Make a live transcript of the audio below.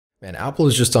Man, Apple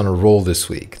is just on a roll this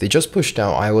week. They just pushed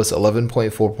out iOS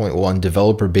 11.4.1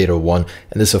 Developer Beta 1,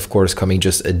 and this, of course, coming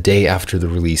just a day after the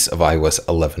release of iOS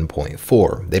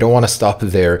 11.4. They don't want to stop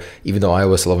there, even though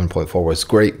iOS 11.4 was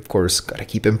great. Of course, got to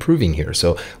keep improving here.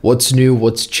 So what's new,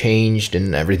 what's changed,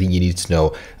 and everything you need to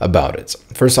know about it.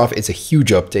 First off, it's a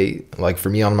huge update. Like for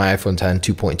me on my iPhone 10,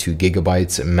 2.2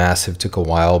 gigabytes, massive, took a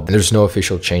while. There's no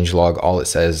official changelog. All it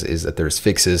says is that there's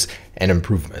fixes and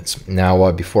improvements.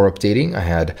 Now, before updating, I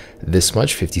had this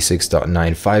much, 56.95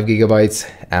 gigabytes,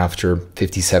 after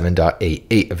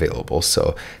 57.88 available.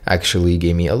 So actually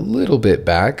gave me a little bit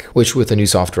back, which with a new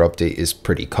software update is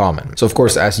pretty common. So of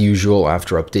course, as usual,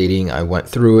 after updating, I went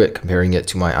through it, comparing it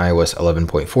to my iOS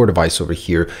 11.4 device over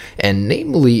here. And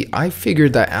namely, I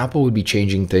figured that Apple would be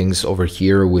changing things over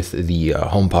here with the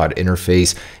HomePod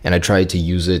interface, and I tried to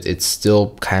use it. It's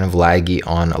still kind of laggy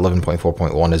on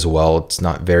 11.4.1 as well. It's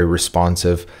not very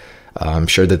responsive. I'm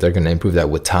sure that they're going to improve that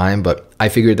with time, but I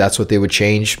figured that's what they would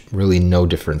change. Really no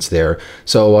difference there.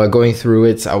 So going through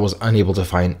it, I was unable to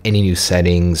find any new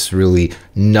settings, really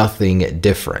nothing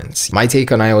different. My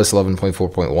take on iOS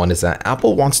 11.4.1 is that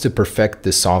Apple wants to perfect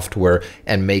the software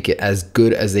and make it as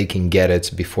good as they can get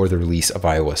it before the release of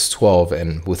iOS 12.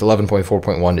 And with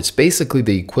 11.4.1, it's basically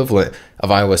the equivalent of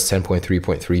iOS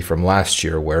 10.3.3 from last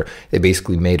year, where they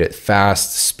basically made it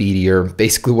fast, speedier,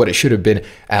 basically what it should have been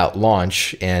at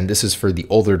launch. And this is for the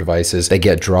older devices that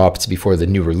get dropped before the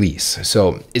new release.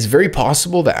 So it's very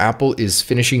possible that Apple is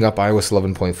finishing up iOS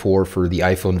 11.4 for the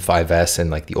iPhone 5S and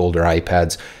like the older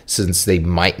iPads, since they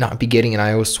might not be getting an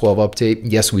iOS 12 update.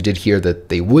 Yes, we did hear that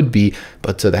they would be,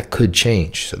 but that could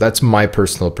change. So that's my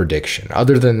personal prediction.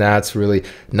 Other than that, it's really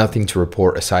nothing to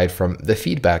report aside from the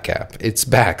feedback app. It's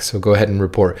back, so go ahead and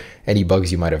report any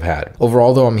bugs you might have had.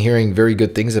 Overall, though, I'm hearing very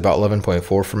good things about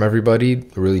 11.4 from everybody.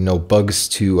 Really no bugs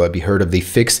to be heard of. They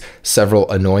fixed several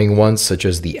annoying ones, such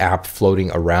as the app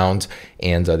floating around,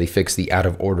 and they fixed the out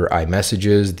of order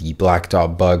iMessages, the black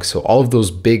dot bug. So all of those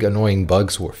big annoying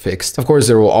bugs were fixed. Of course,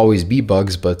 there will always be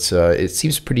bugs, but it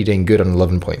seems pretty dang good on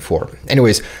 11.4.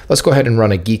 Anyways, let's go ahead and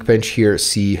run a Geekbench here,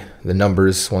 see the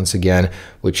numbers once again,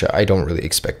 which I don't really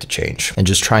expect to change. And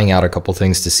just trying out a couple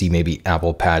things to see maybe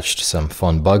Apple patched some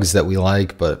fun bugs that we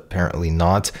like, but apparently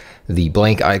not. The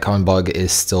blank icon bug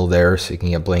is still there, so you can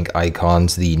get blank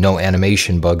icons. The no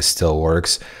animation bug still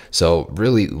works. So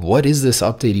really, what is this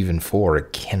update even for? I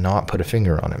cannot put a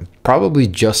finger on it. Probably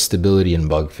just stability and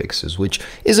bug fixes, which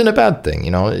isn't a bad thing,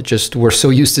 you know. It just, we're so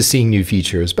used to seeing new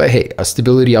features. But hey, a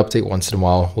stability update once in a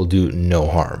while will do no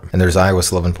harm. And there's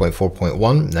iOS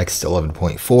 11.4.1 next to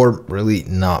 11.4. Really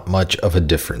not much of a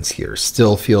difference here.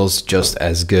 Still feels just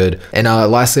as good. And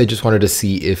lastly, I just wanted to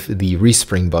see if the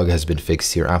respring bug has been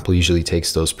fixed here. Apple usually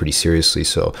takes those pretty seriously.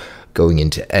 So going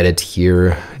into edit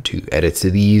here to edit to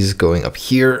these, going up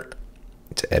here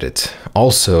to edit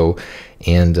also.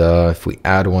 And if we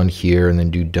add one here and then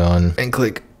do done and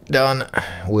click done,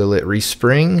 will it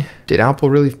respring? Did Apple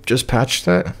really just patch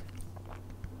that?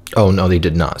 Oh, no, they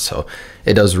did not. So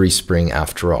it does respring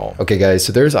after all. Okay, guys,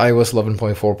 so there's iOS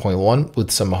 11.4.1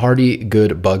 with some hearty,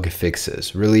 good bug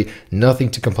fixes. Really nothing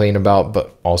to complain about,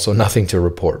 but also nothing to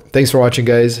report. Thanks for watching,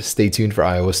 guys. Stay tuned for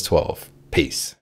iOS 12. Peace.